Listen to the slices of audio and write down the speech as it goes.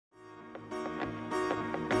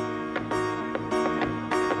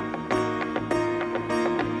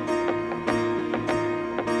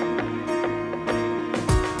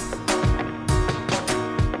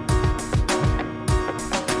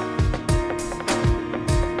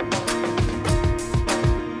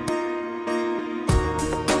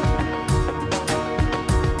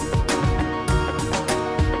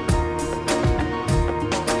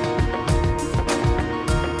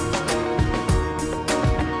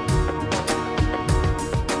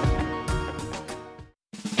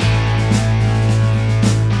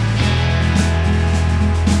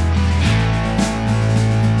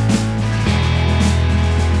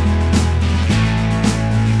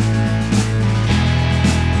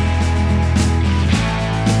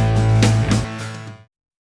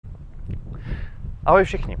Ahoj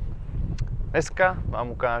všichni. Dneska vám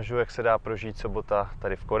ukážu, jak se dá prožít sobota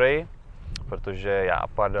tady v Koreji, protože já a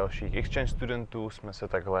pár dalších exchange studentů jsme se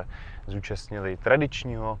takhle zúčastnili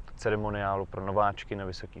tradičního ceremoniálu pro nováčky na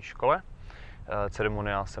vysoké škole.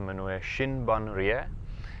 Ceremoniál se jmenuje Shin Bang Rye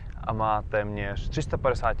a má téměř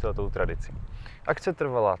 350 letou tradici. Akce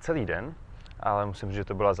trvala celý den, ale musím říct, že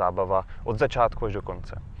to byla zábava od začátku až do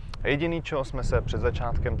konce. Jediný, čeho jsme se před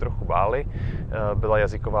začátkem trochu báli, byla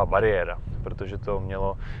jazyková bariéra, protože to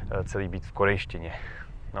mělo celý být v korejštině.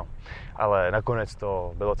 No, ale nakonec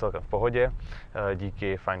to bylo celkem v pohodě,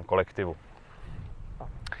 díky fajn kolektivu.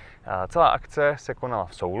 Celá akce se konala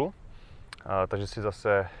v Soulu, takže si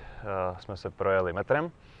zase jsme se projeli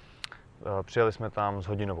metrem. Přijeli jsme tam s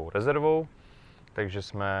hodinovou rezervou, takže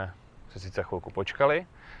jsme se sice chvilku počkali,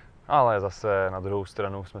 ale zase na druhou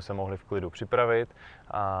stranu jsme se mohli v klidu připravit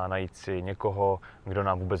a najít si někoho, kdo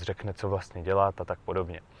nám vůbec řekne, co vlastně dělat a tak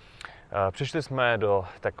podobně. Přišli jsme do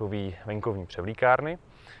takové venkovní převlíkárny,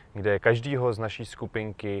 kde každýho z naší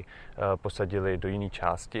skupinky posadili do jiné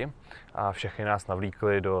části a všechny nás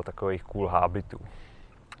navlíkli do takových cool hábitů.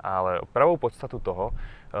 Ale pravou podstatu toho,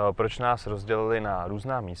 proč nás rozdělili na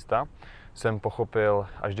různá místa, jsem pochopil,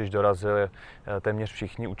 až když dorazili téměř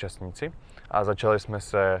všichni účastníci a začali jsme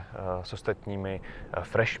se s ostatními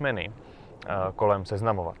freshmany kolem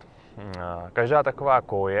seznamovat. Každá taková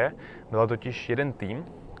koje byla totiž jeden tým,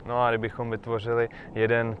 no a kdybychom vytvořili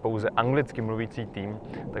jeden pouze anglicky mluvící tým,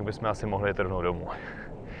 tak bychom asi mohli jít rovnou domů.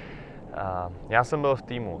 Já jsem byl v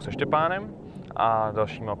týmu se Štěpánem a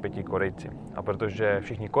dalšíma 5 Korejci. A protože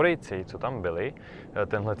všichni Korejci, co tam byli,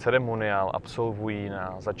 tenhle ceremoniál absolvují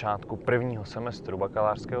na začátku prvního semestru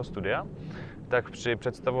bakalářského studia, tak při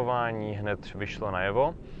představování hned vyšlo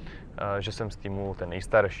najevo, že jsem z týmu ten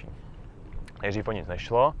nejstarší. Nejdřív o nic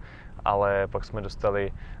nešlo, ale pak jsme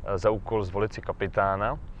dostali za úkol zvolit si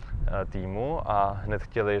kapitána týmu a hned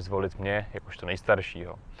chtěli zvolit mě jakožto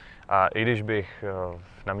nejstaršího. A i když bych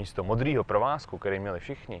na místo modrýho provázku, který měli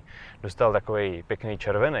všichni, dostal takový pěkný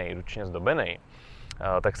červený, ručně zdobený,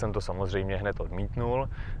 tak jsem to samozřejmě hned odmítnul.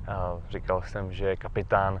 Říkal jsem, že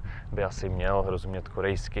kapitán by asi měl rozumět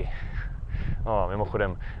korejsky. No,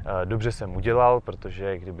 mimochodem, dobře jsem udělal,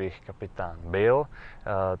 protože kdybych kapitán byl,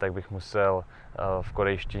 tak bych musel v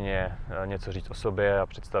korejštině něco říct o sobě a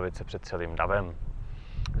představit se před celým davem.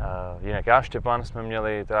 Jinak já a Štěpán jsme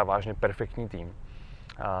měli teda vážně perfektní tým.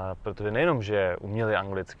 Protože nejenom, že uměli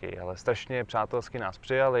anglicky, ale strašně přátelsky nás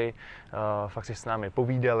přijali, fakt si s námi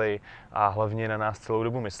povídali a hlavně na nás celou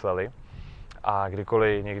dobu mysleli. A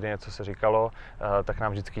kdykoliv někdy něco se říkalo, tak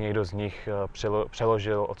nám vždycky někdo z nich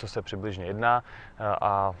přeložil, o co se přibližně jedná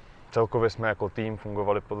a celkově jsme jako tým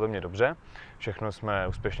fungovali podle mě dobře. Všechno jsme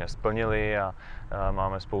úspěšně splnili a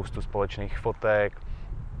máme spoustu společných fotek,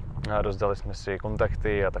 rozdali jsme si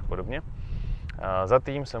kontakty a tak podobně. Za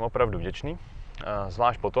tým jsem opravdu vděčný.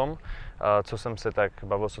 Zvlášť potom, co jsem se tak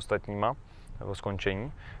bavil s ostatníma po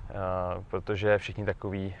skončení, protože všichni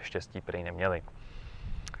takový štěstí prý neměli.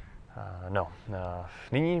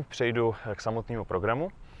 Nyní přejdu k samotnému programu.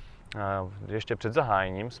 Ještě před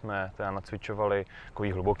zahájením jsme teda nacvičovali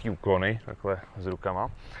takový hluboký úklony, takhle s rukama,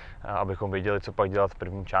 abychom věděli, co pak dělat v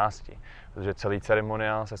první části. Protože celý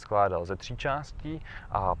ceremoniál se skládal ze 3 částí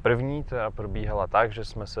a první teda probíhala tak, že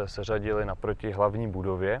jsme se seřadili naproti hlavní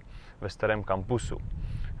budově ve starém kampusu,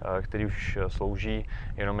 který už slouží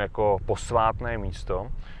jenom jako posvátné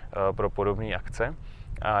místo pro podobné akce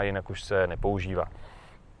a jinak už se nepoužívá.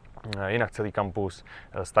 Jinak celý kampus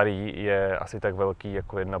starý je asi tak velký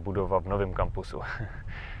jako jedna budova v novém kampusu.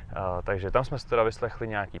 Takže tam jsme si teda vyslechli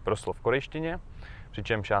nějaký proslov v korejštině,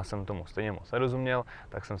 přičemž já jsem tomu stejně moc nerozuměl,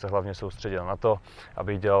 tak jsem se hlavně soustředil na to,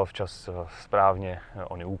 abych dělal včas správně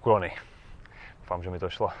ony úklony. Doufám, že mi to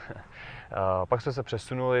šlo. Pak jsme se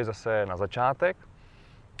přesunuli zase na začátek,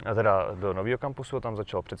 teda do nového kampusu, tam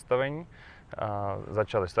začalo představení.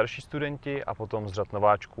 Začali starší studenti a potom z řad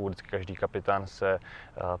nováčků vždycky každý kapitán se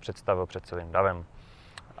představil před celým davem.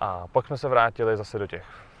 A pak jsme se vrátili zase do těch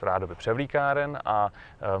rádoby převlíkáren a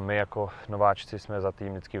my jako nováčci jsme za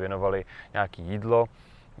tým vždycky věnovali nějaké jídlo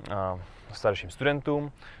starším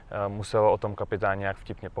studentům. Muselo o tom kapitán nějak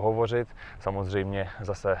vtipně pohovořit, samozřejmě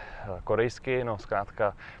zase korejsky, no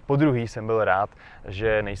zkrátka podruhý jsem byl rád,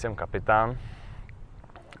 že nejsem kapitán.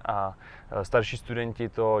 A starší studenti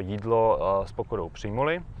to jídlo s pokorou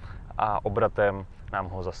přijmuli a obratem nám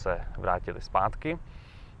ho zase vrátili zpátky,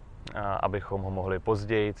 abychom ho mohli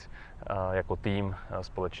později jako tým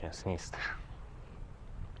společně sníst.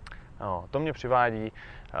 No, to mě přivádí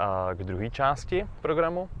k druhé části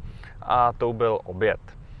programu a to byl oběd.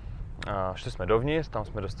 Šli jsme dovnitř, tam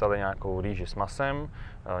jsme dostali nějakou rýži s masem,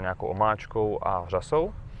 nějakou omáčkou a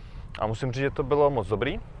řasou. A musím říct, že to bylo moc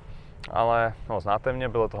dobrý, ale no, znáte mě,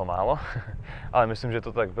 bylo toho málo, ale myslím, že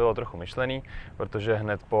to tak bylo trochu myšlený, protože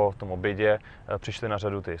hned po tom obědě přišly na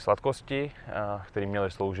řadu ty sladkosti, které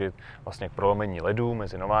měly sloužit vlastně k prolomení ledů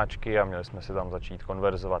mezi nováčky a měli jsme si tam začít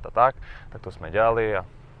konverzovat a tak to jsme dělali a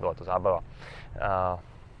byla to zábava.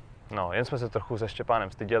 No, jen jsme se trochu se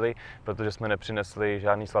Štěpánem styděli, protože jsme nepřinesli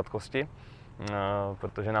žádné sladkosti,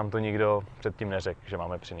 protože nám to nikdo předtím neřekl, že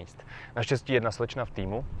máme přinést. Naštěstí jedna slečna v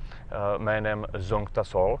týmu jménem Sungta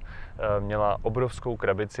Sol měla obrovskou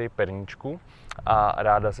krabici perníčku a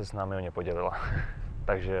ráda se s námi o ně podělila.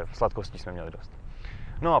 Takže sladkostí jsme měli dost.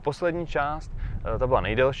 No a poslední část, ta byla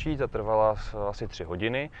nejdelší, ta trvala asi 3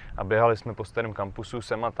 hodiny a běhali jsme po starém kampusu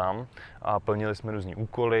sem a tam a plnili jsme různý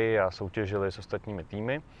úkoly a soutěžili s ostatními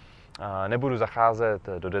týmy. Nebudu zacházet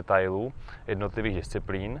do detailů jednotlivých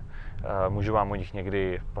disciplín, můžu vám o nich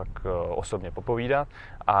někdy pak osobně popovídat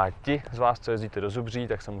a ti z vás, co jezdíte do Zubří,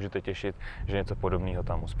 tak se můžete těšit, že něco podobného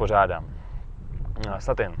tam uspořádám.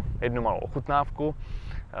 Snad jen jednu malou ochutnávku,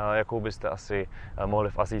 jakou byste asi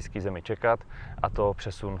mohli v asijské zemi čekat, a to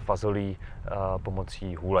přesun fazolí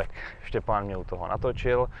pomocí hůlek. Štěpán mě u toho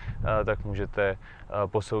natočil, tak můžete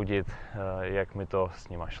posoudit, jak mi to s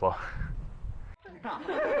nima šlo.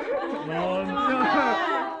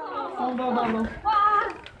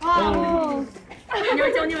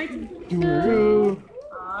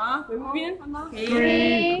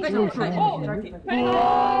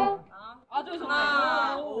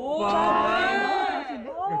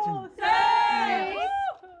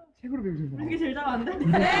 책으로 배우신 거. 이게 제일 잘하는데?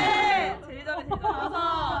 네! 제일 잘해, 제일 잘해.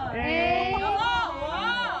 6! 네! 6! 5! 7!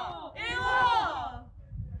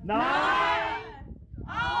 9!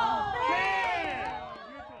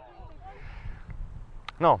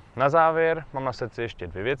 No, na závěr mám na srdci ještě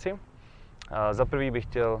 2 věci. Za prvý bych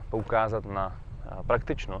chtěl poukázat na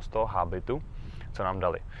praktičnost toho hábitu, co nám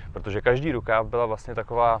dali. Protože každý rukáv byla vlastně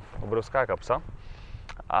taková obrovská kapsa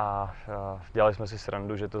a dělali jsme si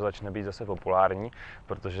srandu, že to začne být zase populární,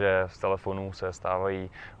 protože z telefonů se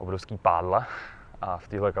stávají obrovský pádla a v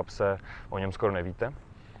téhle kapse o něm skoro nevíte.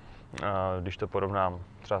 Když to porovnám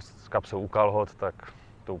třeba s kapsou u kalhot, tak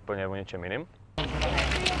to úplně o něčem jiným.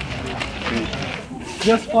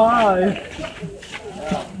 Just fine.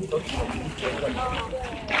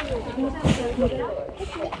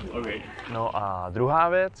 No a druhá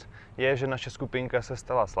věc je, že naše skupinka se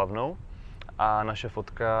stala slavnou a naše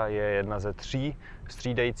fotka je jedna ze 3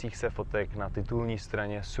 střídajících se fotek na titulní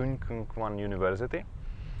straně Sungkyunkwan University.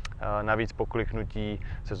 Navíc po kliknutí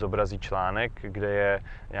se zobrazí článek, kde je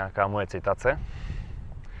nějaká moje citace.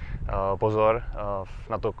 Pozor,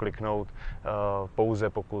 na to kliknout pouze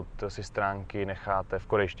pokud si stránky necháte v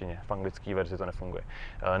korejštině, v anglické verzi to nefunguje.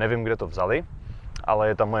 Nevím, kde to vzali, ale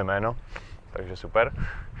je tam moje jméno, takže super.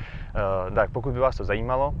 Tak pokud by vás to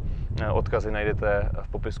zajímalo, odkazy najdete v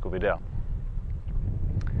popisku videa.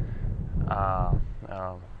 A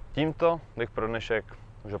tímto bych pro dnešek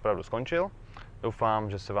už opravdu skončil. Doufám,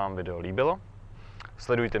 že se vám video líbilo.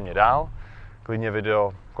 Sledujte mě dál, klidně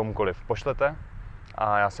video komukoliv pošlete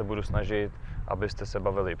a já se budu snažit, abyste se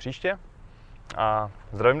bavili příště. A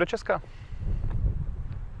zdravím do Česka!